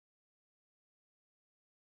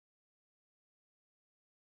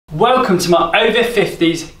Welcome to my over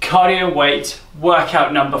 50s cardio weight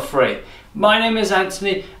workout number 3. My name is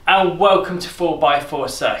Anthony and welcome to 4x4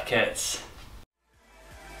 circuits.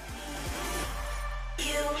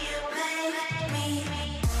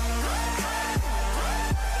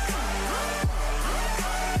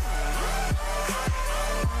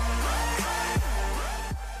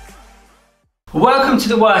 Welcome to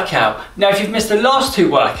the workout. Now if you've missed the last two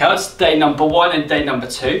workouts, day number 1 and day number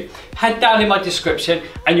 2, head down in my description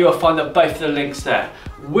and you will find that both of the links there.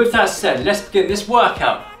 With that said, let's begin this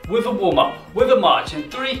workout with a warm up, with a march in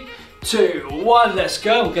 3, 2, 1, let's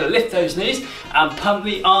go. We're going to lift those knees and pump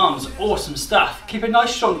the arms, awesome stuff. Keep a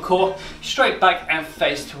nice strong core, straight back and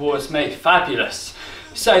face towards me, fabulous.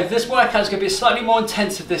 So this workout is going to be slightly more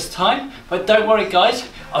intensive this time, but don't worry guys,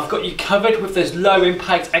 I've got you covered with those low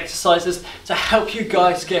impact exercises to help you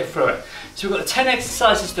guys get through it. So we've got 10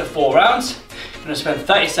 exercises to 4 rounds. I'm going to spend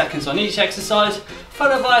 30 seconds on each exercise,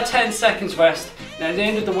 followed by a 10 seconds rest. And at the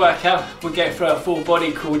end of the workout, we'll go through a full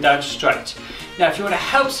body cool down stretch. Now if you want to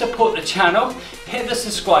help support the channel, hit the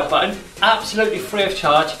subscribe button, absolutely free of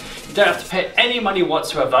charge. You don't have to pay any money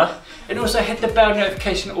whatsoever. And also hit the bell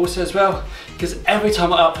notification also as well, because every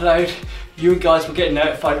time I upload, you guys will get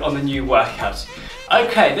notified on the new workouts.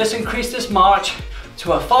 Okay, let's increase this march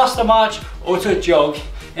to a faster march or to a jog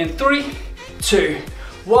in 3, 2,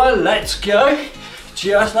 1, let's go.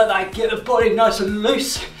 Just like that, get the body nice and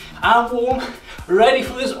loose and warm, ready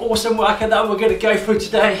for this awesome workout that we're going to go through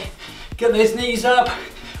today. Get those knees up,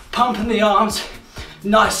 pumping the arms,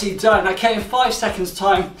 nicely done. Okay, in 5 seconds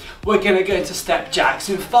time, we're going to go into step jacks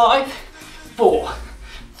in 5, 4,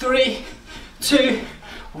 3, 2,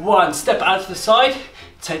 1. Step out to the side,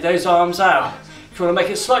 take those arms out. If you want to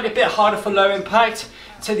make it slightly a bit harder for low impact,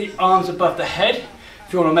 take the arms above the head.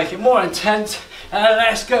 If you want to make it more intense,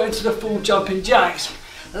 let's go into the full jumping jacks.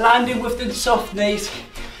 Landing with the soft knees,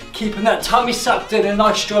 keeping that tummy sucked in, a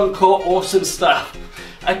nice strong core, awesome stuff.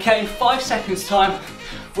 Okay, in 5 seconds time,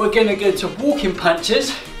 we're going to go into walking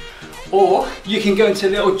punches, or you can go into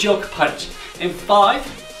a little jog punch in 5,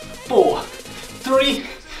 4, 3,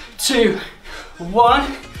 2,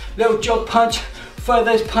 1. Little jog punch, throw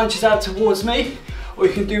those punches out towards me, or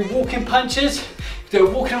you can do walking punches, do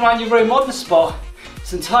walking around your room on the spot.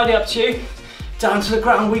 It's entirely up to you. Down to the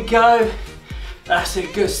ground we go. That's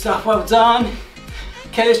it, good stuff, well done.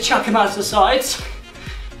 Okay, let's chuck them out to the sides.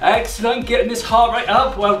 Excellent, getting this heart rate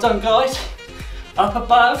up, well done guys. Up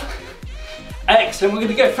above, excellent, we're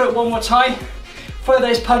going to go through it one more time. Throw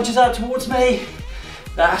those punches out towards me.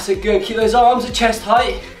 That's it, good, keep those arms at chest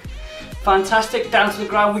height. Fantastic, down to the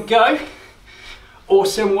ground we go.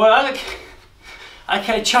 Awesome work.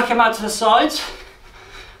 Okay, chuck them out to the sides.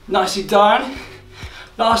 Nicely done.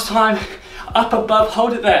 Last time, up above,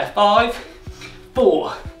 hold it there. 5,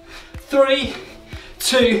 4, 3,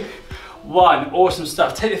 2, 1. Awesome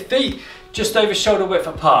stuff. Take the feet just over shoulder width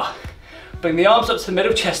apart. Bring the arms up to the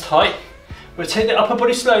middle, chest height. Rotate the upper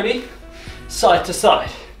body slowly, side to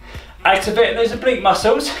side. Activate those oblique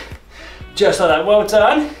muscles, just like that, well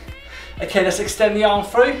done. Okay, let's extend the arm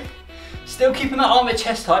through. Still keeping that arm at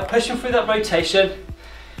chest height, pushing through that rotation.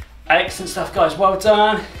 Excellent stuff guys, well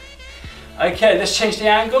done. Okay, let's change the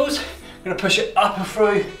angles. I'm gonna push it up and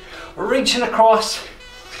through, reaching across.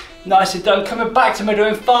 Nicely done, coming back to middle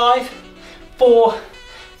in 5, 4,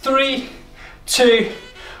 3, 2,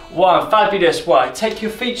 1. Fabulous work. Take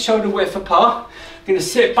your feet shoulder width apart. I'm gonna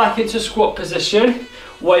sit back into squat position,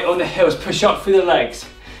 weight on the heels, push up through the legs.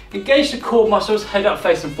 Engage the core muscles, head up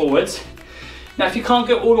facing forwards. Now if you can't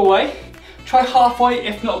go all the way, try halfway,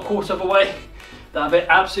 if not a quarter of a way. That'll be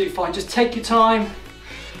absolutely fine. Just take your time.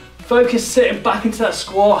 Focus sitting back into that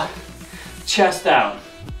squat, chest down.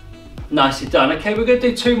 Nicely done. Okay, we're going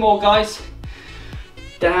to do 2 more guys.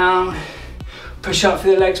 Down, push up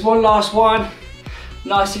through the legs. One last one.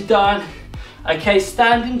 Nicely done. Okay,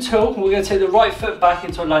 standing tall. We're going to take the right foot back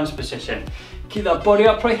into a lunge position. Keep that body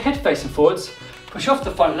upright, head facing forwards. Push off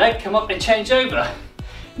the front leg, come up and change over.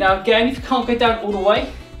 Now again, if you can't go down all the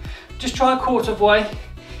way, just try a quarter of the way.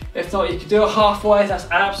 If not, you can do it halfway, that's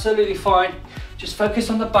absolutely fine. Just focus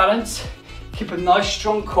on the balance, keep a nice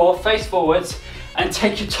strong core, face forwards, and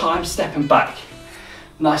take your time stepping back.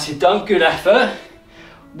 Nicely done, good effort.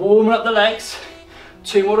 Warming up the legs,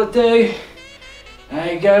 2 more to do.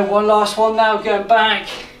 There you go, one last one now, going back.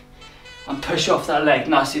 And push off that leg,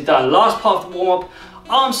 nicely done. Last part of the warm up,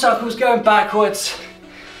 arm circles going backwards.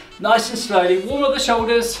 Nice and slowly, warm up the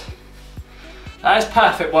shoulders. That is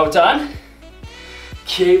perfect, well done.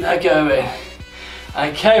 Keep that going.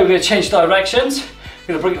 Okay, we're going to change directions.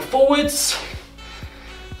 We're going to bring it forwards.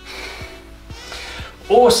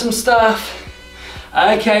 Awesome stuff.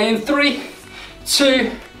 Okay, in 3,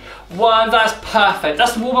 2, 1. That's perfect.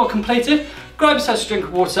 That's the warm-up completed. Grab yourself a drink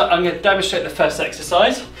of water. I'm going to demonstrate the first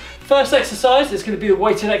exercise. First exercise is going to be a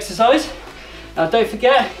weighted exercise. Now don't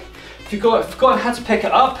forget, if you've forgotten how to pick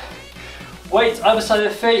it up, weight either side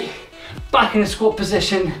of the feet, back in a squat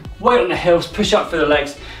position, weight on the heels, push up for the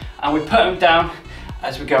legs, and we put them down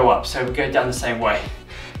as we go up. So we go down the same way.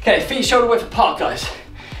 Okay, feet shoulder width apart, guys.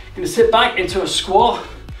 You're going to sit back into a squat,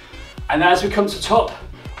 and as we come to the top,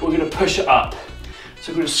 we're going to push it up.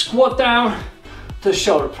 So we're going to squat down to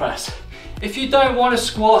shoulder press. If you don't want to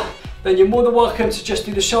squat, then you're more than welcome to just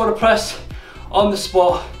do the shoulder press on the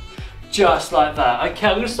spot, just like that. Okay,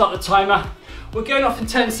 I'm going to start the timer. We're going off in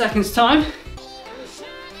 10 seconds time.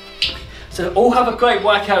 So all have a great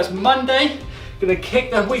workout. It's Monday. Going to kick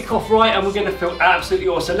the week off right, and we're going to feel absolutely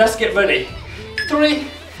awesome. Let's get ready. 3,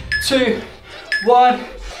 2, 1.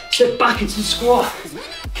 Sit back into the squat.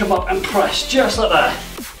 Come up and press, just like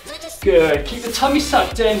that. Good. Keep the tummy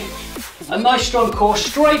sucked in. A nice strong core,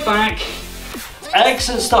 straight back.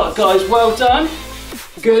 Excellent start, guys. Well done.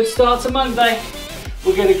 Good start to Monday.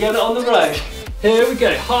 We're going to get it on the road. Here we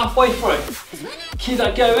go, halfway through. Keep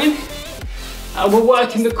that going. And we're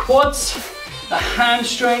working the quads, the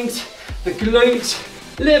hamstrings, the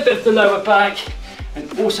glutes, a little bit of the lower back,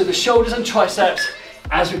 and also the shoulders and triceps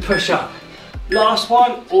as we push up. Last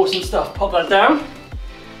one, awesome stuff. Pop that down.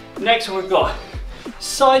 Next one we've got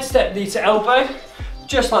side step knee to elbow,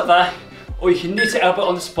 just like that, or you can knee to elbow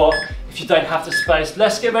on the spot if you don't have the space.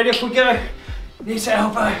 Let's get ready, if we go. Knee to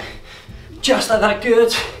elbow, just like that,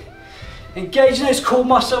 good. Engaging those core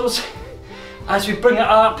muscles as we bring it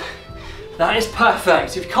up. That is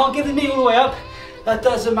perfect. If you can't get the knee all the way up, that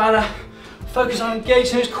doesn't matter. Focus on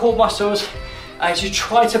engaging those core muscles as you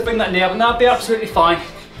try to bring that knee up, and that'll be absolutely fine.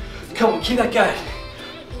 Come on, keep that going.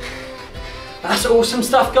 That's awesome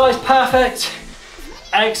stuff, guys, perfect.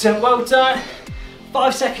 Excellent, well done.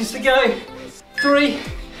 5 seconds to go. 3,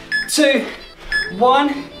 2,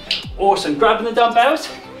 1. Awesome, grabbing the dumbbells.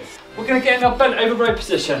 We're gonna get in our bent over row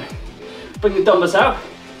position. Bring the dumbbells out,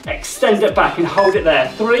 extend it back and hold it there.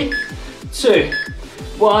 3, 2,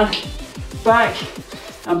 1, back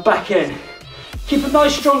and back in. Keep a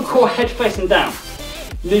nice strong core, head facing down.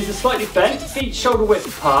 Knees are slightly bent, feet shoulder width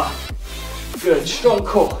apart. Good, strong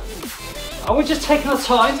core. And we're just taking our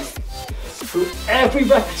time through every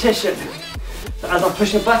repetition. So as I'm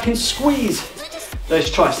pushing back and squeeze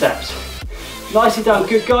those triceps. Nicely done,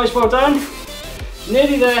 good guys, well done.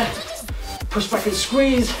 Nearly there. Push back and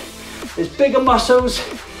squeeze. There's bigger muscles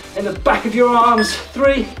in the back of your arms.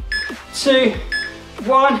 3, 2,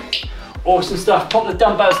 1. Awesome stuff, pop the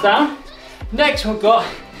dumbbells down. Next we've got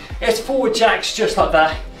is forward jacks, just like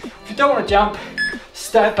that. If you don't want to jump,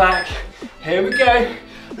 step back. Here we go.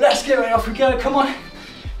 Let's get ready, off we go, come on.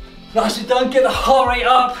 Nicely done, get the heart rate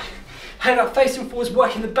up. Head up, facing forwards,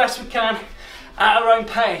 working the best we can at our own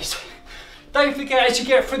pace. Don't forget, as you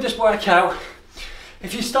get through this workout,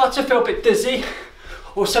 if you start to feel a bit dizzy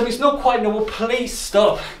or something's not quite normal, please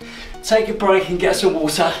stop, take a break and get some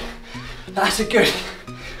water. That's a good.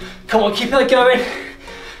 Come on, keep that going.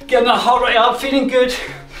 Getting that heart rate up, feeling good.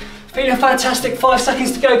 Feeling fantastic, 5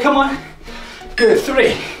 seconds to go, come on. Good,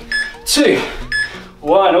 3, 2,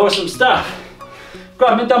 1, awesome stuff.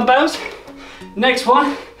 Grab my dumbbells. Next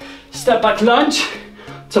one, step back lunge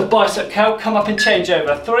to bicep curl, come up and change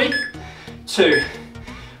over. 3, 2,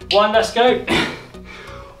 1, let's go.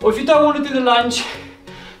 Or if you don't want to do the lunge,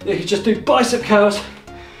 you can just do bicep curls.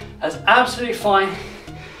 That's absolutely fine.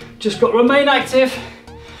 Just got to remain active.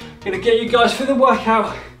 Gonna get you guys through the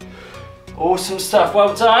workout. Awesome stuff,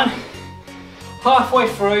 well done. Halfway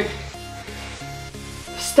through.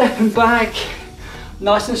 Stepping back,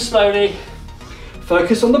 nice and slowly.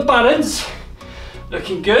 Focus on the balance.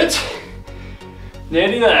 Looking good.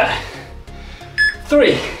 Nearly there.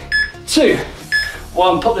 3, 2,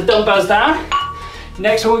 1. Pop the dumbbells down.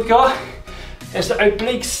 Next one we've got is the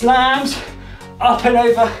oblique slams. Up and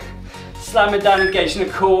over. Slamming down, engaging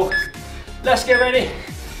the core. Let's get ready.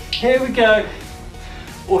 Here we go.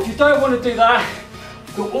 Or if you don't want to do that,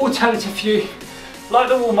 we've got alternative for you. Like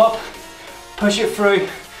the warm up, push it through,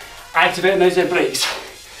 activating those obliques.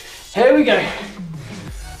 Here we go.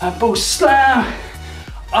 And ball slam,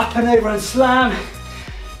 up and over and slam.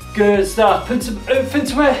 Good stuff. Put some oomph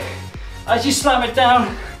into it. As you slam it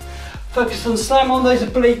down, focus on slam on those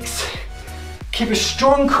obliques. Keep a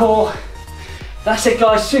strong core. That's it,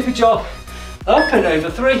 guys. Super job. Up and over.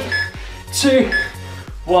 3, 2,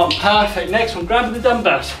 1. Perfect. Next one, grabbing the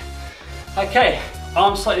dumbbells. Okay,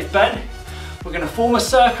 arms slightly bent. We're going to form a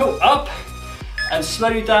circle up and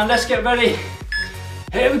slowly down. Let's get ready.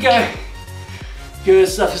 Here we go. Good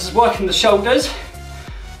stuff. This is working the shoulders.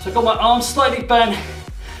 So I've got my arms slightly bent,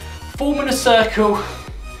 forming a circle.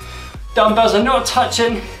 Dumbbells are not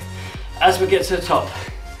touching as we get to the top.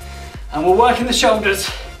 And we're working the shoulders.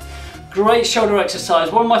 Great shoulder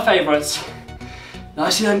exercise, one of my favorites.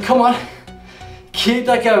 Nicely done, come on. Keep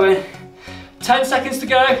that going. 10 seconds to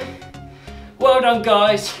go. Well done,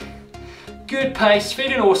 guys. Good pace,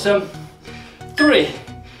 feeling awesome. 3,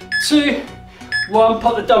 2, 1,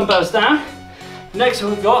 put the dumbbells down. Next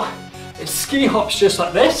one we've got is ski hops just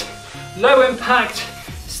like this. Low impact,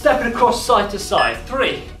 stepping across side to side.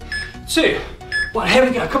 3, 2, 1, here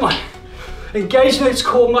we go, come on. Engage those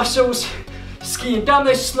core muscles, skiing down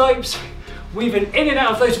those slopes, weaving in and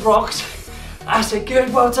out of those rocks. That's it,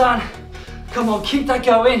 good, well done. Come on, keep that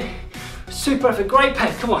going. Super effort, great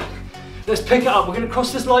pace, come on. Let's pick it up, we're gonna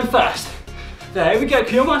cross this line first. There we go,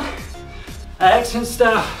 come on. Excellent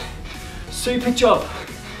stuff, super job.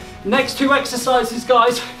 Next two exercises,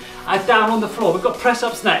 guys, are down on the floor. We've got press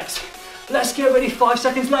ups next. Let's get ready, 5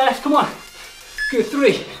 seconds left, come on. Good,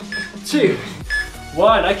 3, 2,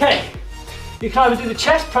 1, okay. You can either do the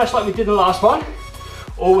chest press like we did in the last one,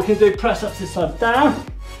 or we can do press ups this time, down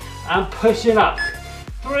and pushing up.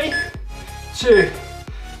 3, 2,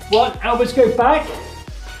 1, elbows go back,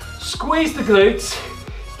 squeeze the glutes,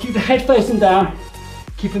 keep the head facing down,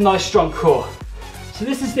 keep a nice strong core. So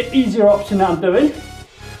this is the easier option that I'm doing.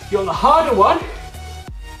 You're on the harder one,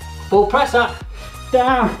 full press up,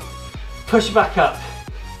 down, push it back up,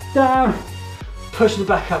 down, push it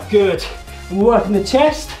back up, good. And we're working the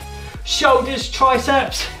chest, shoulders,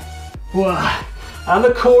 triceps, wow. And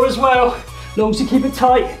the core as well. As long as you keep it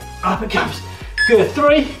tight, up it comes. Good,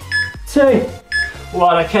 3, 2,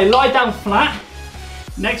 1. Okay, lie down flat.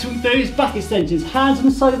 Next one we do is back extensions. Hands on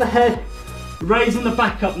the side of the head, raising the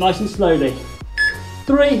back up nice and slowly.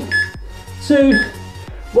 3, 2,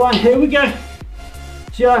 1, here we go.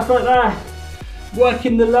 Just like that.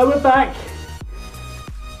 Working the lower back.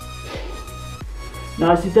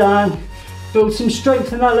 Nicely done. Build some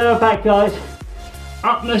strength in that lower back, guys.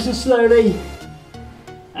 Up nice and slowly.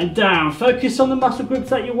 And down. Focus on the muscle groups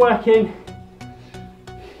that you're working.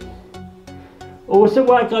 Awesome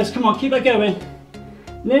work, guys. Come on, keep that going.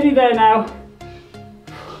 Nearly there now.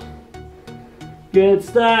 Good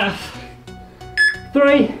stuff.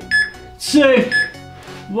 3, 2,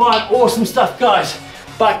 1. Awesome stuff, guys.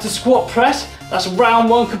 Back to squat press. That's round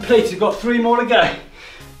 1 completed. We've got 3 more to go.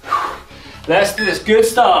 Let's do this. Good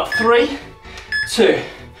start. 3, 2,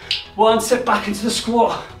 1. Sit back into the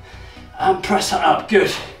squat and press that up.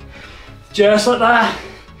 Good. Just like that.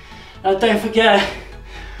 Now don't forget,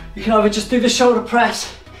 you can either just do the shoulder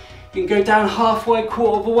press, you can go down halfway,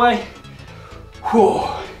 quarter of the way. Whew.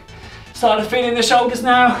 Starting feeling the shoulders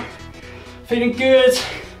now. Feeling good.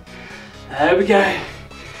 There we go.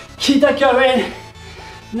 Keep that going.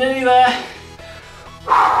 Nearly there.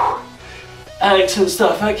 Whew. Excellent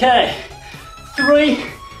stuff. Okay. 3,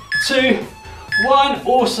 2, 1.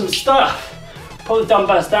 Awesome stuff. Put the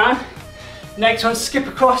dumbbells down. Next one, skip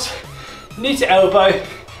across. Knee to elbow,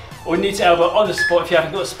 or knee to elbow on the spot if you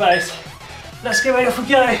haven't got space. Let's get ready, off we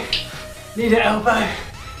go. Knee to elbow,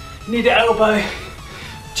 knee to elbow.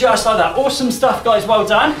 Just like that. Awesome stuff, guys. Well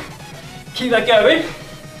done. Keep that going.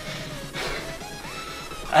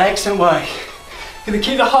 Excellent work. Gonna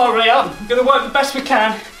keep the heart rate up. We're gonna work the best we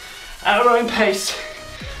can at our own pace.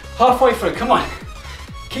 Halfway through, come on.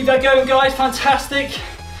 Keep that going, guys. Fantastic.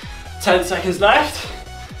 10 seconds left.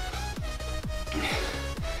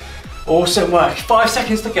 Awesome work. 5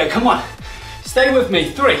 seconds to go. Come on. Stay with me.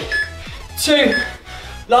 3, 2,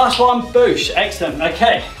 last one. Boosh. Excellent.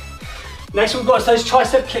 Okay. Next we've got those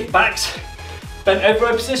tricep kickbacks. Bent over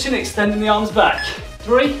row position, extending the arms back.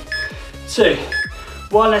 3, 2,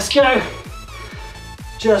 1. Let's go.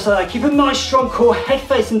 Just like that. Keep a nice strong core, head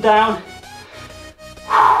facing down.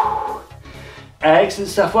 Excellent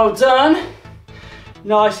stuff. Well done.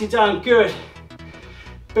 Nicely done. Good.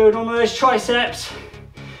 Build on those triceps.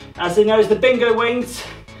 As they know as the bingo wings.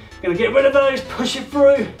 Gonna get rid of those, push it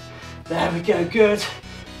through. There we go, good.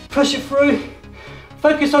 Push it through.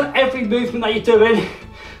 Focus on every movement that you're doing.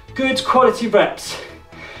 Good quality reps.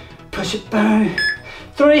 Push it, boom.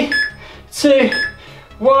 3, 2,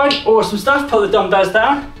 1. Awesome stuff, put the dumbbells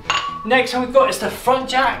down. Next one we've got is the front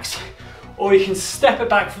jacks, or you can step it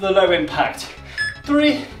back for the low impact.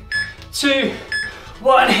 3, 2,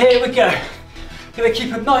 1, here we go. Gonna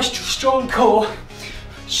keep a nice strong core.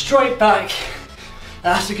 Straight back,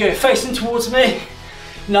 that's a good, facing towards me,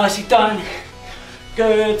 nicely done,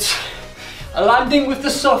 good. Landing with the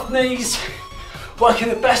soft knees, working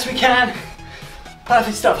the best we can,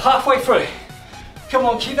 perfect stuff, halfway through. Come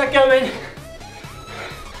on, keep that going.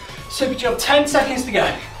 Super job, 10 seconds to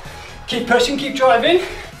go. Keep pushing, keep driving,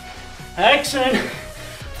 excellent.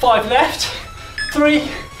 5 left. 3,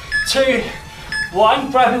 2,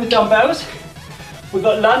 1. Grabbing the dumbbells. We've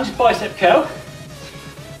got lunge, bicep curl.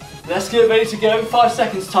 Let's get ready to go in 5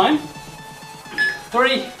 seconds time.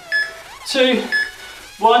 3, 2,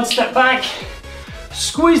 1. Step back.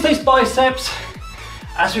 Squeeze those biceps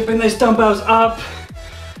as we bring those dumbbells up.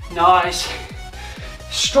 Nice.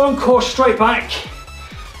 Strong core, straight back.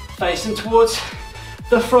 Facing towards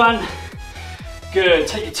the front. Good.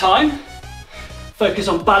 Take your time. Focus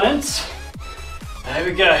on balance. There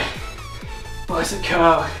we go. Bicep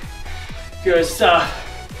curl. Good stuff.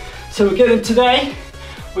 So we're getting today,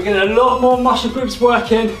 we're getting a lot more muscle groups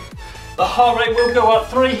working. The heart rate will go up.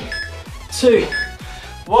 3, 2,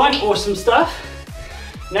 1. Awesome stuff.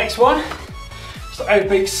 Next one. So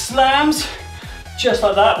big slams. Just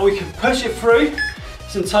like that. Or we can push it through.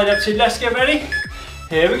 Some tied up to. Let's get ready.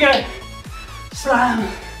 Here we go. Slam.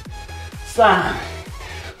 Slam.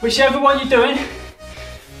 Whichever one you're doing,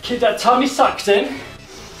 keep that tummy sucked in.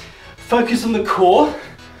 Focus on the core.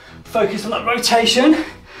 Focus on that rotation.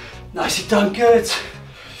 Nicely done, good.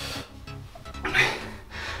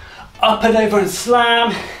 Up and over and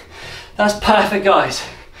slam. That's perfect, guys.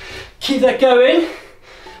 Keep that going.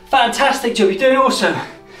 Fantastic job, you're doing awesome.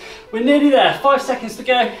 We're nearly there, 5 seconds to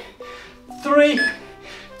go. 3,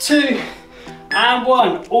 2, and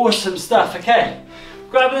 1. Awesome stuff, okay.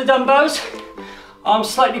 Grabbing the dumbbells, arms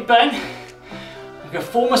slightly bent. I'm gonna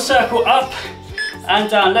form a circle up and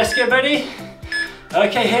down. Let's get ready.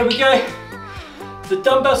 Okay, here we go. The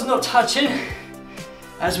dumbbells are not touching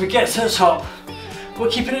as we get to the top. We're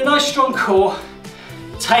keeping a nice strong core,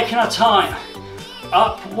 taking our time.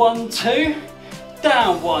 Up, 1, 2,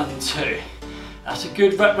 down, 1, 2. That's a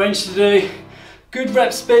good rep range to do. Good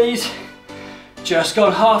rep speed. Just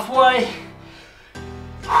gone halfway.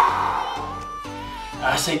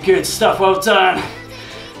 That's it, good stuff, well done.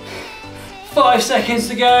 5 seconds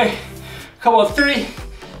to go. Come on, 3,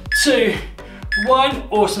 2, 1.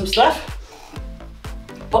 Awesome stuff.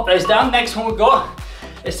 Pop those down. Next one we've got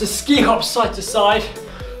is the ski hop side to side,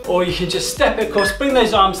 or you can just step it across, bring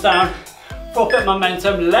those arms down for a bit of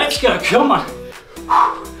momentum. Let's go, come on.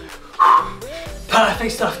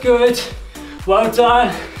 Perfect stuff, good. Well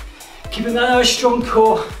done. Keeping that nice strong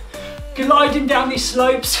core. Gliding down these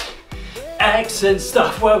slopes. Excellent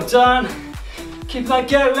stuff, well done. Keep that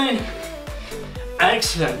going.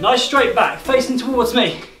 Excellent, nice straight back, facing towards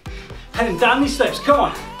me. Heading down these slopes, come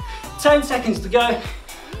on. 10 seconds to go.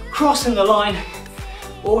 Crossing the line.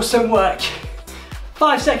 Awesome work.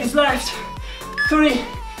 5 seconds left. 3,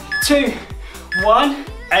 2, 1.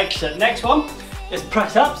 Excellent. Next one is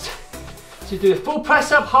press ups. So you do a full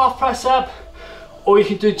press up, half press up, or you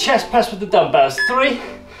can do chest press with the dumbbells. 3,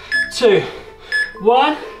 2,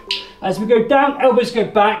 1. As we go down, elbows go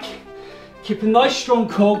back. Keep a nice strong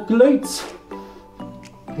core, glutes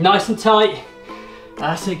nice and tight.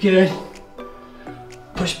 That's it, good.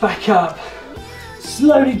 Push back up.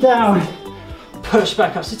 Slowly down. Push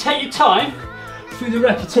back up. So take your time through the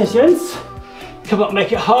repetitions. Come up,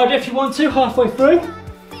 make it harder if you want to, halfway through.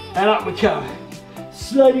 And up we come.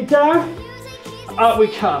 Slowly down. Up we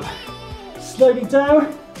come. Slowly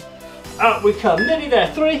down. Up we come. Nearly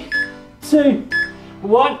there. 3, 2,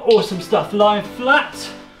 1. Awesome stuff. Lying flat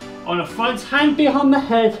on the front, hand behind the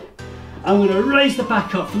head. I'm going to raise the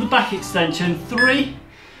back up for the back extension. 3,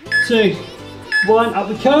 2, 1. Up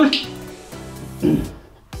we come.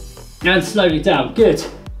 And slowly down. Good.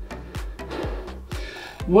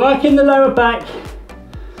 Working the lower back.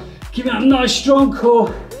 Keeping that nice strong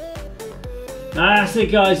core. That's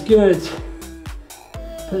it, guys. Good.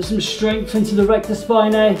 Put some strength into the rectus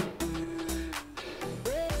spinae.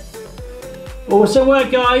 Awesome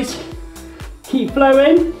work, guys. Keep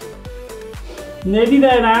flowing. Nearly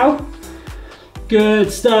there now.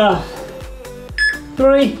 Good stuff.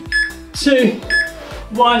 3, 2,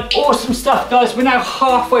 1. Awesome stuff, guys. We're now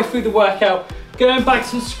halfway through the workout. Going back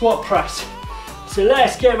to the squat press. So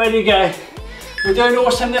let's get ready to go. We're doing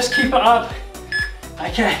awesome. Let's keep it up.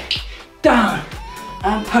 Okay. Down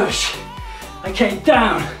and push. Okay,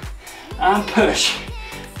 down and push.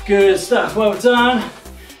 Good stuff. Well done.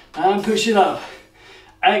 And push it up.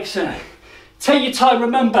 Excellent. Take your time.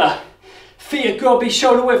 Remember, feet are got to be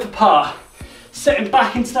shoulder width apart. Setting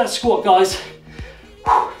back into that squat, guys.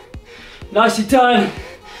 Nicely done.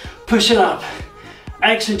 Push it up.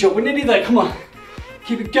 Excellent job. We're nearly there. Come on.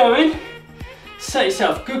 Keep it going. Set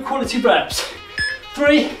yourself. Good quality reps.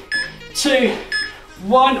 3, 2,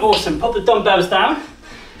 1. Awesome. Pop the dumbbells down.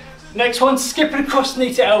 Next one, skipping across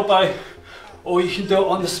knee to elbow, or you can do it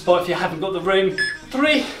on the spot if you haven't got the room.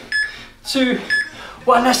 3, 2,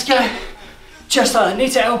 1. Let's go. Just like that. Knee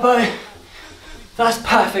to elbow. That's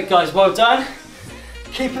perfect, guys. Well done.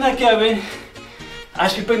 Keeping that going.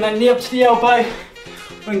 As we bring that knee up to the elbow,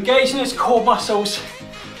 we're engaging those core muscles.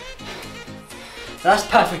 That's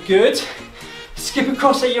perfect, good. Skip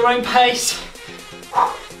across at your own pace.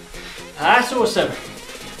 That's awesome.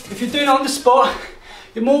 If you're doing it on the spot,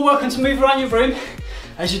 you're more welcome to move around your room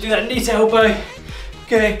as you do that knee to elbow.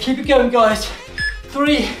 Good, keep it going guys.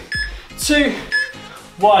 3, 2,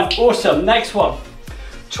 1, awesome. Next one,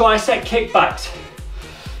 tricep kickbacks.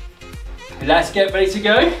 Let's get ready to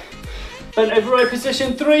go. Bent over row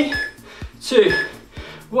position, 3, 2,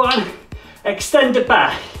 1, extend it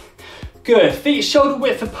back. Good, feet shoulder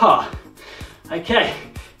width apart. Okay,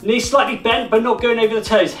 knees slightly bent but not going over the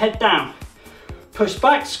toes, head down. Push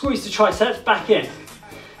back, squeeze the triceps back in.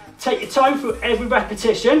 Take your time through every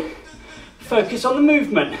repetition. Focus on the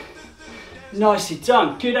movement. Nicely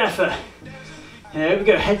done, good effort. There we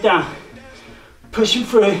go, head down. Pushing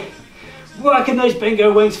through, working those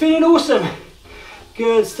bingo wings, feeling awesome.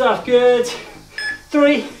 Good stuff, good.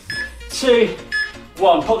 3, 2,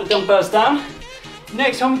 1, pop the dumbbells down.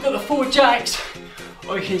 Next one, we've got the forward jacks,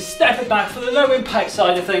 or you can step it back for the low impact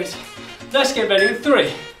side of things. Let's get ready in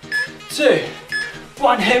 3, 2,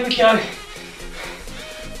 1, here we go.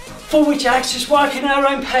 Forward jacks, just working at our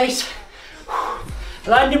own pace.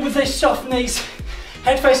 Landing with those soft knees,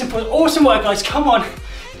 head facing forward. Awesome work guys, come on,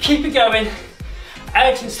 keep it going.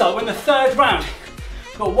 Excellent start, we're in the 3rd round.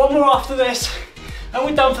 Got one more after this, and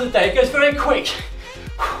we're done for the day. It goes very quick.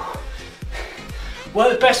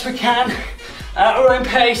 Work the best we can, at our own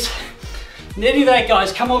pace. Nearly there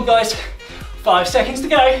guys, come on guys. 5 seconds to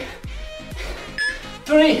go.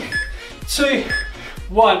 3, 2,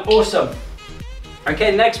 1, awesome.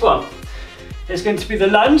 Okay, next one is going to be the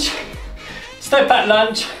lunge. Step back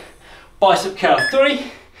lunge, bicep curl.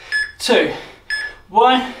 3, 2,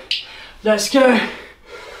 1, let's go.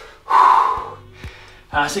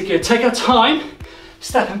 That's it, good. Take our time,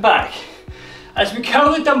 stepping back. As we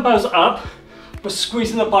curl the dumbbells up, we're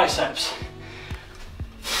squeezing the biceps.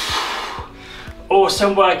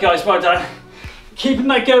 Awesome work guys, well done. Keeping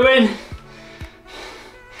that going.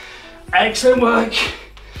 Excellent work.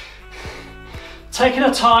 Taking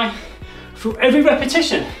our time through every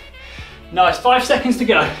repetition. Nice, 5 seconds to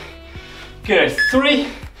go. Good, 3,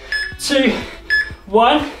 2,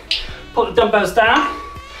 1. Put the dumbbells down.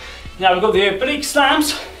 Now we've got the oblique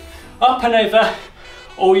slams, up and over,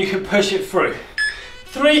 or you can push it through.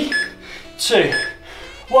 3, 2,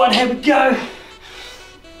 1, here we go.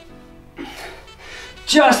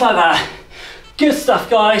 Just like that. Good stuff,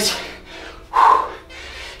 guys.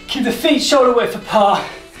 Keep the feet shoulder width apart.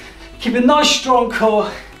 Keep a nice strong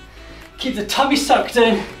core. Keep the tummy sucked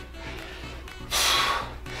in.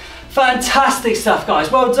 Fantastic stuff,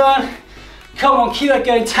 guys. Well done. Come on, keep that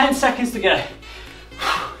going. 10 seconds to go.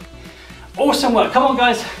 Awesome work. Come on,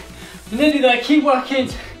 guys. Nearly there. Keep working.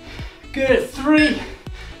 Good. 3,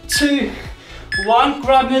 2, 1.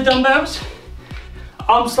 Grabbing the dumbbells.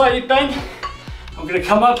 Arms slightly bent. I'm going to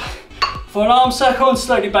come up for an arm circle and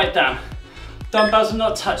slowly back down. Dumbbells are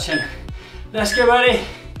not touching. Let's get ready.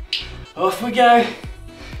 Off we go.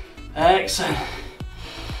 Excellent.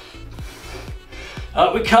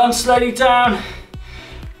 Up we come, slowly down.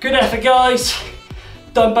 Good effort, guys.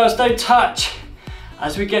 Dumbbells don't touch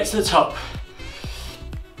as we get to the top.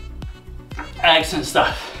 Excellent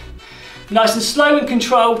stuff. Nice and slow and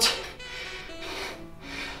controlled.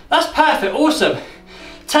 That's perfect, awesome.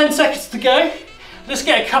 10 seconds to go. Let's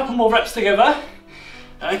get a couple more reps together.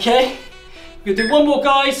 Okay, we're gonna do one more,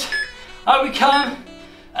 guys. Up we come,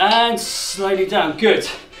 and slowly down, good.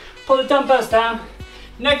 Put the dumbbells down.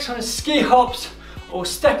 Next one is ski hops, or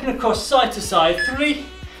stepping across side to side. 3,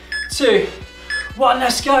 2, 1,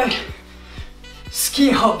 let's go.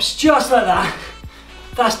 Ski hops, just like that.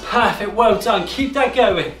 That's perfect, well done, keep that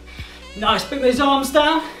going. Nice, bring those arms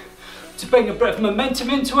down to bring a bit of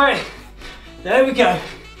momentum into it. There we go.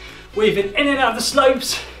 Weaving in and out of the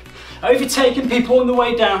slopes, overtaking people on the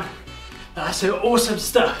way down. That's it, awesome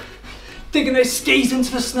stuff. Digging those skis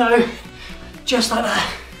into the snow, just like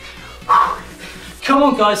that. Come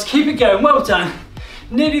on guys, keep it going, well done.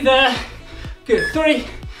 Nearly there. Good, 3,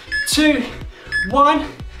 2, 1.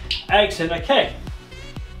 Excellent, okay.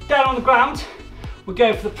 Down on the ground, we're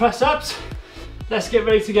going for the press ups. Let's get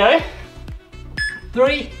ready to go.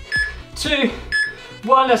 3, 2,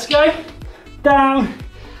 1, let's go. Down,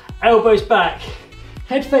 elbows back.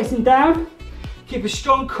 Head facing down, keep a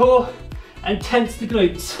strong core and tense the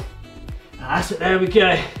glutes. That's it, there we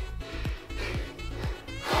go.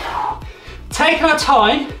 Take our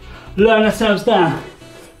time, lower ourselves down.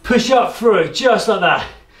 Push up through, just like that.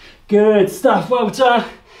 Good stuff, well done.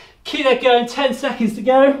 Keep that going, 10 seconds to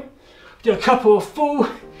go. Do a couple of full,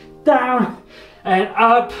 down, and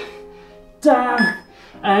up, down,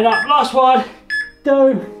 and up. Last one,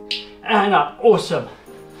 down, and up. Awesome.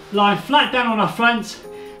 Lying flat down on our fronts,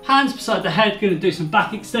 hands beside the head, gonna do some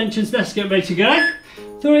back extensions. Let's get ready to go.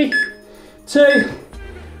 3, 2,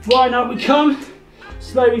 1, up we come,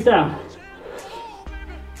 slowly down.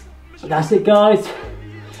 That's it, guys.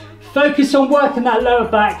 Focus on working that lower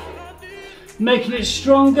back, making it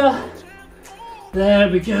stronger. There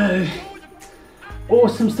we go.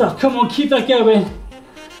 Awesome stuff. Come on, keep that going.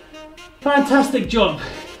 Fantastic job.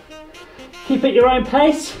 Keep at your own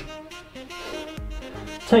pace.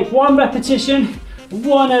 Take one repetition,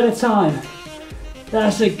 one at a time.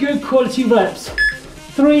 That's a good quality reps.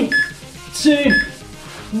 3, 2,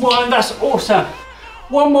 1. That's awesome.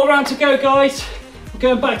 One more round to go, guys. We're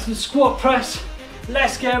going back to the squat press.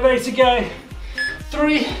 Let's get ready to go.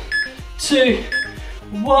 3, 2,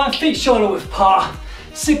 1. Feet shoulder width apart.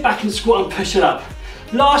 Sit back and squat and push it up.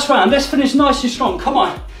 Last round. Let's finish nice and strong. Come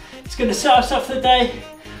on. It's going to set us up for the day.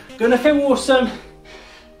 Going to feel awesome.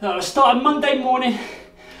 We're starting Monday morning.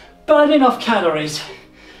 Burning off calories.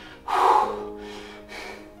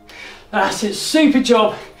 That's it. Super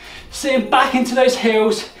job. Sitting back into those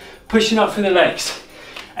heels. Pushing up through the legs.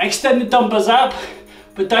 Extend the dumbbells up,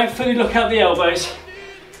 but don't fully look out the elbows.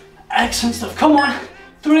 Excellent stuff. Come on.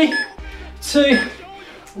 3, 2,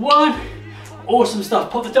 1. Awesome stuff.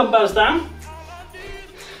 Put the dumbbells down.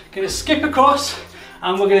 Gonna skip across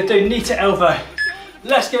and we're gonna do knee to elbow.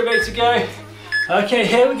 Let's get ready to go. Okay,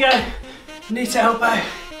 here we go. Knee to elbow,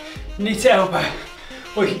 knee to elbow.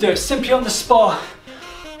 Or you can do it simply on the spot.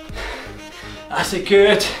 That's it,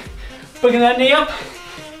 good. Bringing that knee up,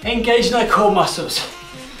 engaging our core muscles.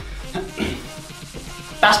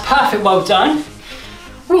 That's perfect, well done.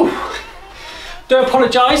 Whew. Do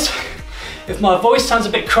apologise if my voice sounds a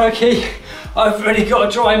bit croaky. I've really got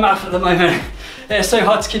a dry mouth at the moment. It's so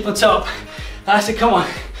hard to keep on top. That's it, come on.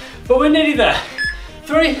 But we're nearly there.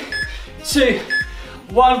 3, 2,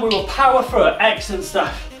 1. We will power through it. Excellent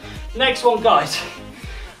stuff. Next one, guys.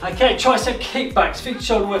 Okay, tricep kickbacks, feet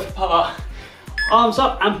shoulder width apart. Arms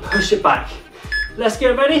up and push it back. Let's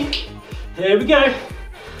get ready. Here we go.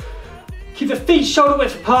 Keep the feet shoulder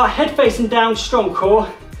width apart, head facing down, strong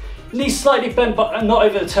core. Knees slightly bent but not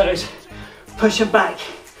over the toes. Push it back.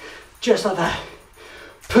 Just like that.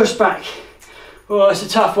 Push back. Oh, it's a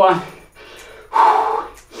tough one.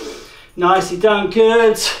 Nicely done,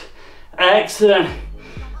 good. Excellent.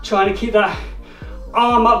 Trying to keep that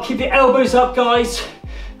arm up, keep your elbows up, guys.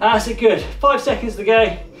 That's it, good. 5 seconds to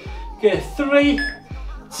go. Good, 3,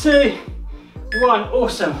 2, 1,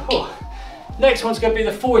 awesome. Oh. Next one's gonna be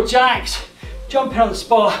the forward jacks. Jumping on the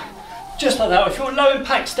spot, just like that. If you want low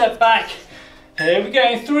impact, step back. Here we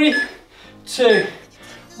go, 3, 2,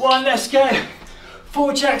 1, let's go.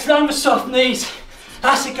 Forward jacks, land with soft knees.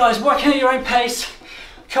 That's it, guys, working at your own pace.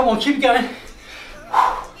 Come on, keep going.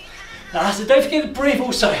 That's it, don't forget to breathe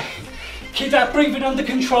also. Keep that breathing under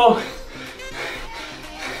control.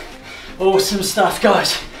 Awesome stuff,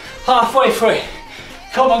 guys. Halfway through.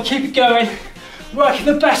 Come on, keep it going. Working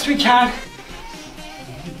the best we can.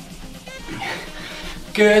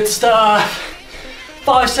 Good stuff.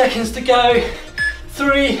 5 seconds to go.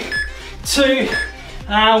 3, 2,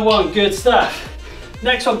 and 1. Good stuff.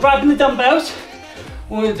 Next one, grabbing the dumbbells.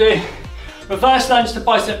 We're going to do reverse lunge to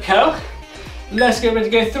bicep curl. Let's get ready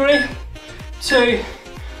to go. 3, 2,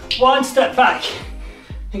 1. Step back.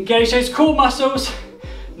 Engage those core muscles.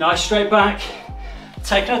 Nice straight back.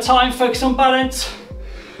 Taking our time, focus on balance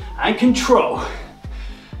and control.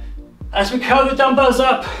 As we curl the dumbbells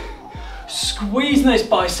up, squeezing those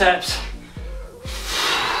biceps.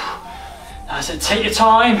 That's it, take your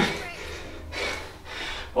time.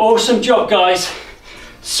 Awesome job, guys.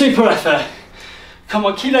 Super effort. Come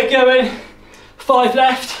on, keep that going. 5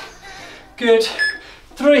 left. Good.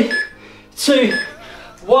 3, 2,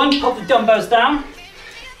 1. Pop the dumbbells down.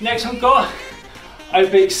 Next one, got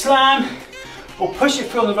oblique slam. Or push it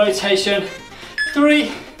through on the rotation.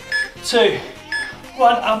 3, 2,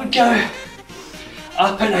 1. Up we go.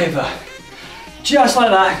 Up and over. Just like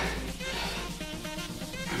that.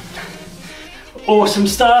 Awesome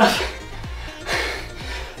stuff.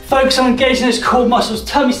 Focus on engaging those core muscles,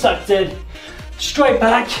 tummy sucked in. Straight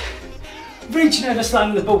back. Reaching over,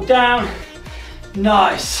 slamming the ball down.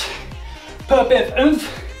 Nice. Put a bit of oomph.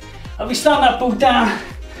 And we slam that ball down.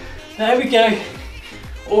 There we go.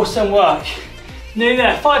 Awesome work. Nearly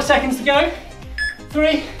there. 5 seconds to go.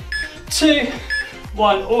 3, 2,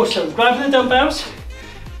 1. Awesome. Grabbing the dumbbells.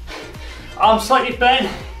 Arms slightly bent.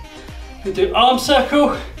 We'll do arm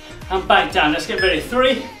circle and back down. Let's get ready.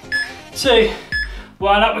 3, 2,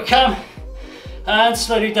 1. Up we come. And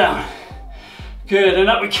slowly down. Good. And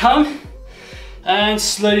up we come. And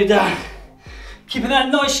slowly down. Keeping that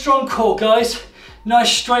nice strong core, guys.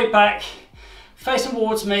 Nice straight back, facing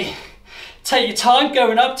towards me. Take your time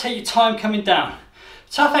going up, take your time coming down.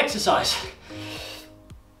 Tough exercise.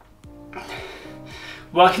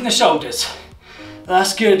 Working the shoulders.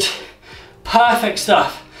 That's good. Perfect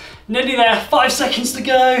stuff. Nearly there, 5 seconds to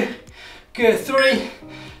go. Good, 3,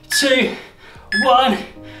 2, 1.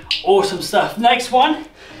 Awesome stuff. Next one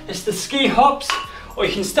is the ski hops, or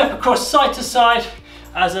you can step across side to side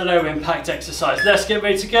as a low impact exercise. Let's get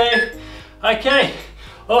ready to go. Okay,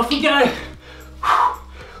 off we go.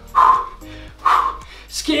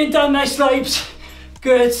 Skiing down those slopes.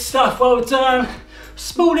 Good stuff, well done.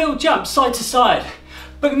 Small little jump side to side.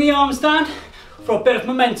 Bring the arms down for a bit of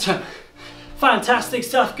momentum. Fantastic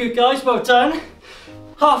stuff, good guys, well done.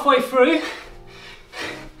 Halfway through.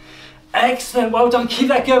 Excellent, well done, keep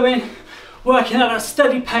that going. Working at that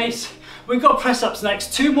steady pace. We've got press ups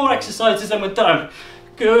next, 2 more exercises and we're done.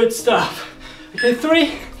 Good stuff. Okay,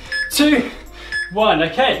 3, 2, 1,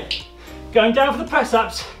 okay. Going down for the press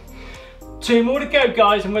ups. 2 more to go,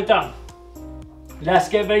 guys, and we're done. Let's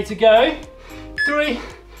get ready to go. 3,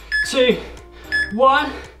 2,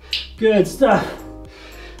 1. Good stuff.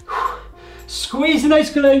 Squeezing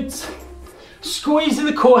those glutes. Squeezing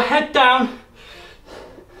the core, head down.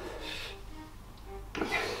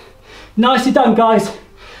 Nicely done, guys.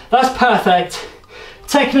 That's perfect.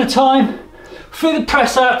 Taking the time through the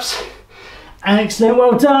press ups. Excellent,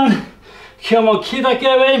 well done. Come on, keep that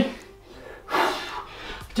going.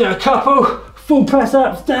 Do a couple full press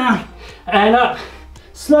ups, down and up.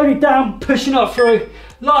 Slowly down, pushing up through.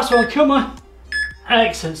 Last one, come on.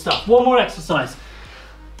 Excellent stuff. One more exercise.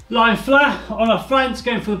 Lying flat on our flanks,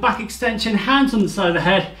 going for the back extension, hands on the side of the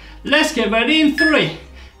head. Let's get ready in 3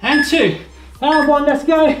 and 2 and 1, let's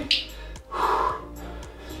go.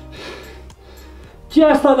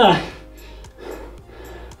 Just like that.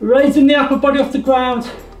 Raising the upper body off the ground.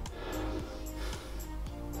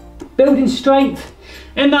 Building strength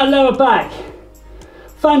in that lower back.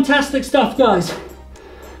 Fantastic stuff, guys.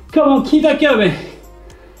 Come on, keep that going.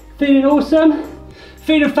 Feeling awesome,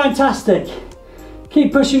 feeling fantastic.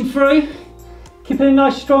 Keep pushing through, keeping a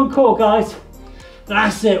nice strong core, guys.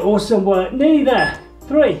 That's it, awesome work, nearly there.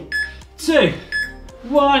 3, 2,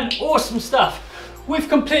 1, awesome stuff. We've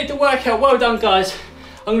completed the workout, well done, guys.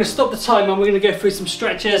 I'm gonna stop the time and we're gonna go through some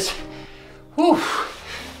stretches. Whew.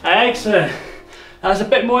 Excellent. That was a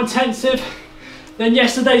bit more intensive than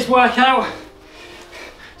yesterday's workout.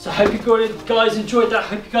 So I hope you guys enjoyed that.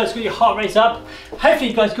 Hope you guys got your heart rate up.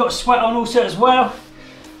 Hopefully you guys got a sweat on also as well.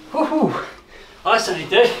 Woohoo! I certainly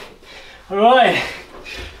did. All right,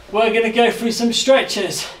 we're gonna go through some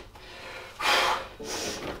stretches.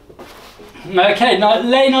 Okay, now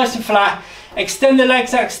lay nice and flat. Extend the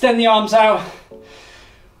legs out, extend the arms out.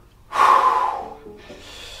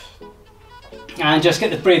 And just get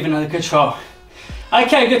the breathing under control.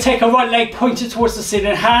 Okay, we're gonna take our right leg pointed towards the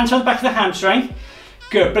ceiling, hands on the back of the hamstring.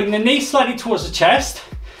 Good, bring the knee slightly towards the chest.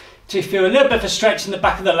 So you feel a little bit of a stretch in the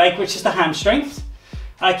back of the leg, which is the hamstrings.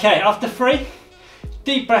 Okay, after 3,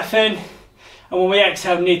 deep breath in. And when we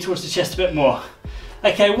exhale, knee towards the chest a bit more.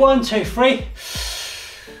 Okay, 1, 2, 3.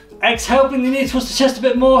 Exhale, bring the knee towards the chest a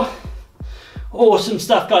bit more. Awesome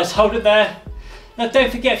stuff, guys, hold it there. Now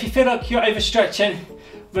don't forget, if you feel like you're overstretching,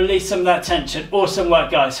 release some of that tension. Awesome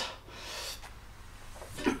work, guys.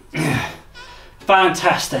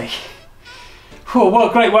 Fantastic. Whew, what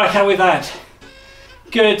a great workout we've had.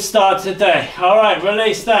 Good start to the day. All right,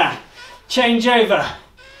 release that. Change over.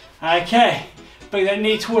 Okay, bring that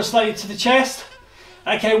knee towards slightly to the chest.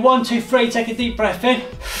 Okay, 1, 2, 3, take a deep breath in.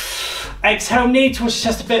 Exhale, knee towards the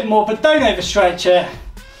chest a bit more, but don't overstretch it.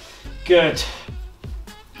 Good.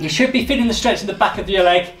 You should be feeling the stretch in the back of your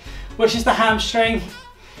leg, which is the hamstring.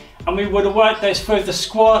 And we would have worked those through the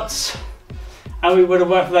squats. And we would have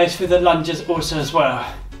worked those through the lunges also as well.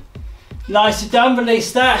 Nicely done,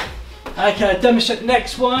 release that. Okay, demonstrate the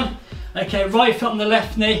next one. Okay, right foot on the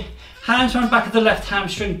left knee. Hands around the back of the left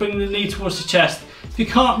hamstring, bring the knee towards the chest. If you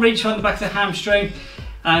can't reach around the back of the hamstring,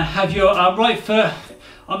 and have your right foot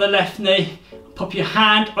on the left knee, pop your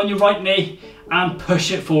hand on your right knee and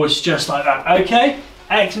push it forwards just like that, okay?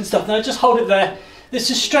 Excellent stuff. Now just hold it there. This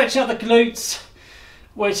is stretching out the glutes,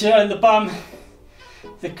 which are in the bum,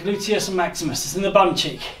 the gluteus maximus, it's in the bum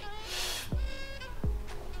cheek.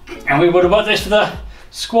 And we would have worked this for the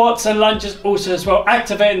squats and lunges also as well,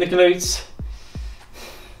 activating the glutes.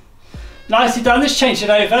 Nicely done, let's change it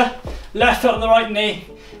over. Left foot on the right knee,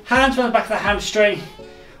 hands around the back of the hamstring.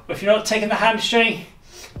 Or if you're not taking the hamstring,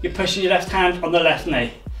 you're pushing your left hand on the left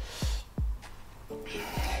knee.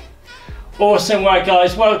 Awesome work,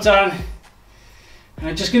 guys, well done. And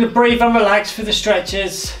I'm just going to breathe and relax through the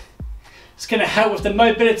stretches. It's going to help with the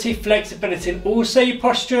mobility, flexibility, and also your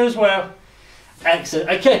posture as well. Excellent.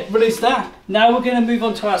 Okay, release that. Now we're going to move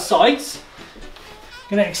on to our sides.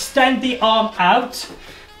 Going to extend the arm out,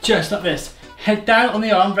 just like this. Head down on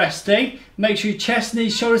the arm, resting. Make sure your chest,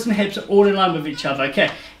 knees, shoulders, and hips are all in line with each other.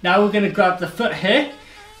 Okay, now we're going to grab the foot here,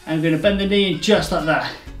 and we're going to bend the knee in just like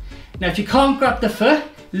that. Now, if you can't grab the foot,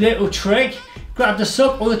 little trick, grab the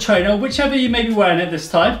sock or the trainer, whichever you may be wearing at this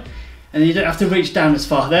time, and you don't have to reach down as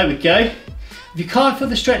far. There we go. If you can't feel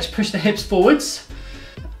the stretch, push the hips forwards.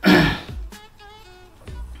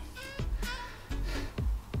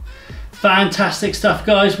 Fantastic stuff,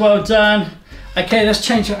 guys, well done. Okay, let's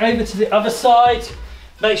change it over to the other side.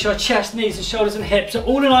 Make sure our chest, knees and shoulders and hips are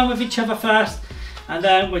all in line with each other first. And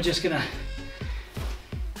then we're just gonna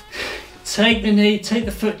take the knee, take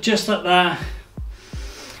the foot just like that.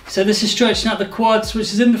 So this is stretching out the quads,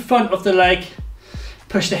 which is in the front of the leg.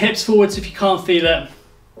 Push the hips forwards if you can't feel it.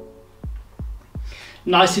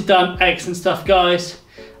 Nicely done, excellent stuff, guys.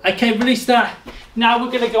 Okay, release that. Now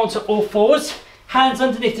we're gonna go onto all fours. Hands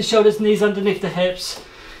underneath the shoulders, knees underneath the hips.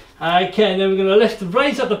 Okay, and then we're going to lift and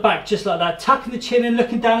raise up the back just like that. Tucking the chin in,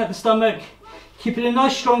 looking down at the stomach. Keeping a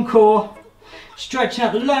nice strong core. Stretching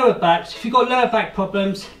out the lower back. So if you've got lower back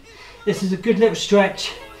problems, this is a good little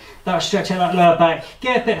stretch. That'll stretch out that lower back.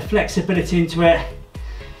 Get a bit of flexibility into it.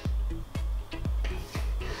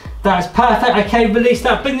 That's perfect. Okay, release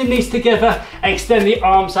that. Bring the knees together. Extend the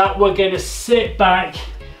arms out. We're going to sit back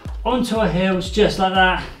onto our heels just like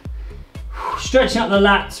that. Stretching out the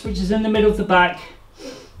lats, which is in the middle of the back.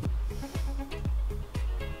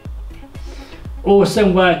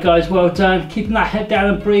 Awesome work, guys, well done. Keeping that head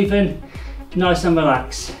down and breathing nice and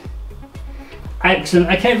relaxed. Excellent.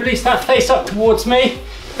 Okay, release that, face up towards me.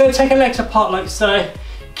 Going to take our legs apart like so.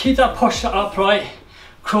 Keep that posture upright.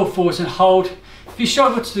 Crawl forwards and hold. If you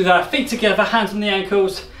struggle to do that, feet together, hands on the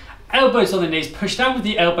ankles, elbows on the knees. Push down with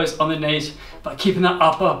the elbows on the knees, but keeping that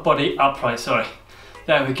upper body upright, sorry.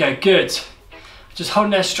 There we go, good. Just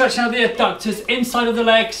holding there, stretching out the adductors inside of the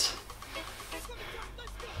legs.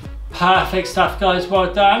 Perfect stuff, guys,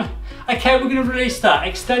 well done. Okay, we're going to release that.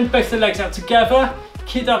 Extend both the legs out together.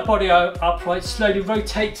 Keep that body upright. Slowly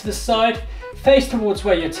rotate to the side. Face towards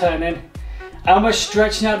where you're turning. And we're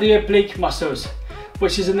stretching out the oblique muscles,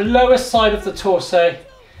 which is in the lower side of the torso.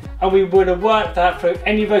 And we would have worked that through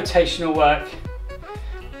any rotational work.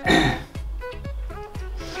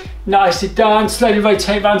 Nicely done. Slowly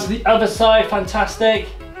rotate around to the other side. Fantastic.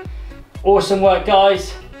 Awesome work,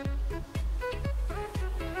 guys.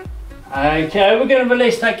 Okay, we're going to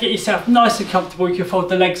release that. Get yourself nice and comfortable. You can fold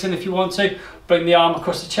the legs in if you want to. Bring the arm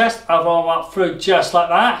across the chest. Other arm up through just like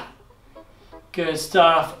that. Good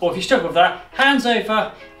stuff. Or if you struggle with that, hands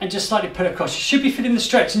over and just slightly pull across. You should be feeling the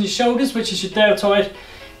stretch in your shoulders, which is your deltoid.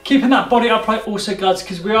 Keeping that body upright also, guys,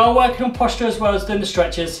 because we are working on posture as well as doing the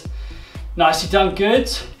stretches. Nicely done,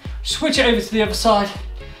 good. Switch it over to the other side.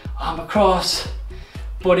 Arm across,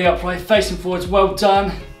 body upright, facing forwards, well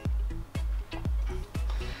done.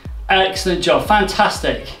 Excellent job,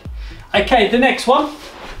 fantastic. Okay, the next one,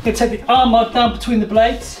 I'm going to take the arm up down between the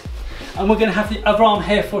blades and we're going to have the other arm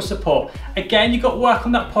here for support. Again, you've got to work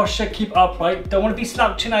on that posture, keep it upright, don't want to be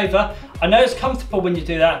slouching over. I know it's comfortable when you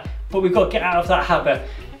do that, but we've got to get out of that habit.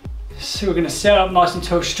 So we're going to sit up nice and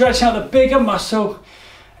tall, stretch out the bigger muscle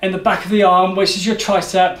in the back of the arm, which is your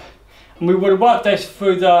tricep. And we would have worked this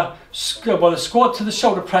through the squat to the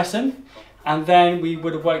shoulder pressing, and then we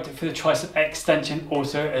would have worked it through the tricep extension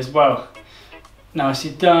also as well.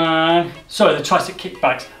 Nicely done. Sorry, the tricep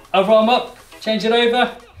kickbacks. Other arm up, change it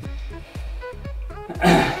over.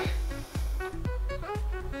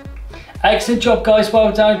 Excellent job, guys,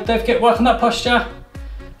 well done. Don't forget, work on that posture.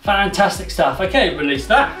 Fantastic stuff. Okay, release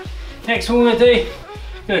that. Next one we're going to do,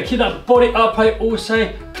 going to keep that body upright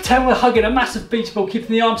also. Pretend we're hugging a massive beach ball, keeping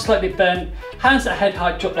the arms slightly bent. Hands at head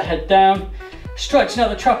height, drop the head down. Stretching out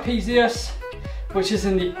the trapezius, which is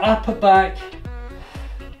in the upper back.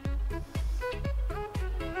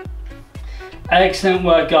 Excellent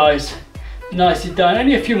work, guys. Nicely done.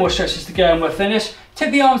 Only a few more stretches to go and we're finished.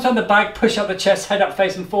 Take the arms down the back, push up the chest, head up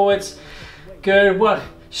facing forwards. Good work.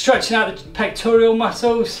 Stretching out the pectoral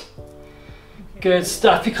muscles. Good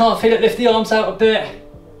stuff. If you can't feel it, lift the arms out a bit.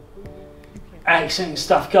 Excellent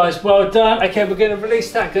stuff, guys. Well done. Okay, we're going to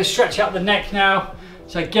release that. Going to stretch out the neck now.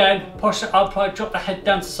 So again, posture upright, drop the head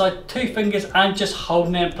down to the side, 2 fingers and just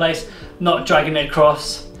holding it in place, not dragging it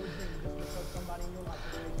across.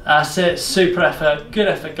 That's it, super effort, good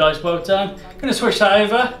effort, guys, well done. Gonna switch that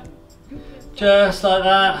over, just like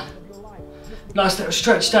that. Nice little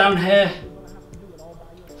stretch down here.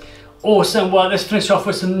 Awesome work. Let's finish off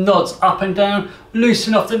with some nods up and down.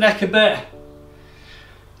 Loosen off the neck a bit.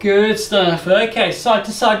 Good stuff. Okay, side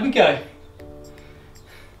to side we go.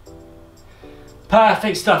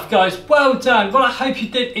 Perfect stuff, guys. Well done. Well, I hope you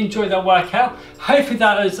did enjoy that workout. Hopefully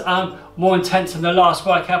that was more intense than the last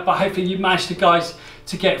workout, but hopefully you managed to, guys,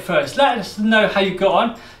 to get first. Let us know how you got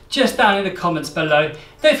on just down in the comments below.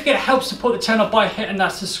 Don't forget to help support the channel by hitting that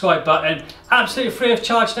subscribe button. Absolutely free of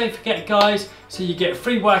charge, don't forget, guys, so you get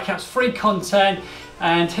free workouts, free content,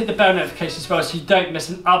 and hit the bell notification as well so you don't miss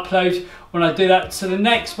an upload when I do that. So the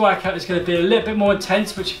next workout is going to be a little bit more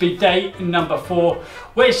intense, which will be day number 4,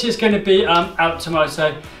 which is going to be out tomorrow.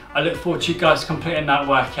 So I look forward to you guys completing that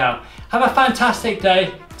workout. Have a fantastic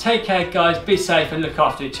day. Take care, guys. Be safe and look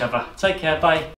after each other. Take care. Bye.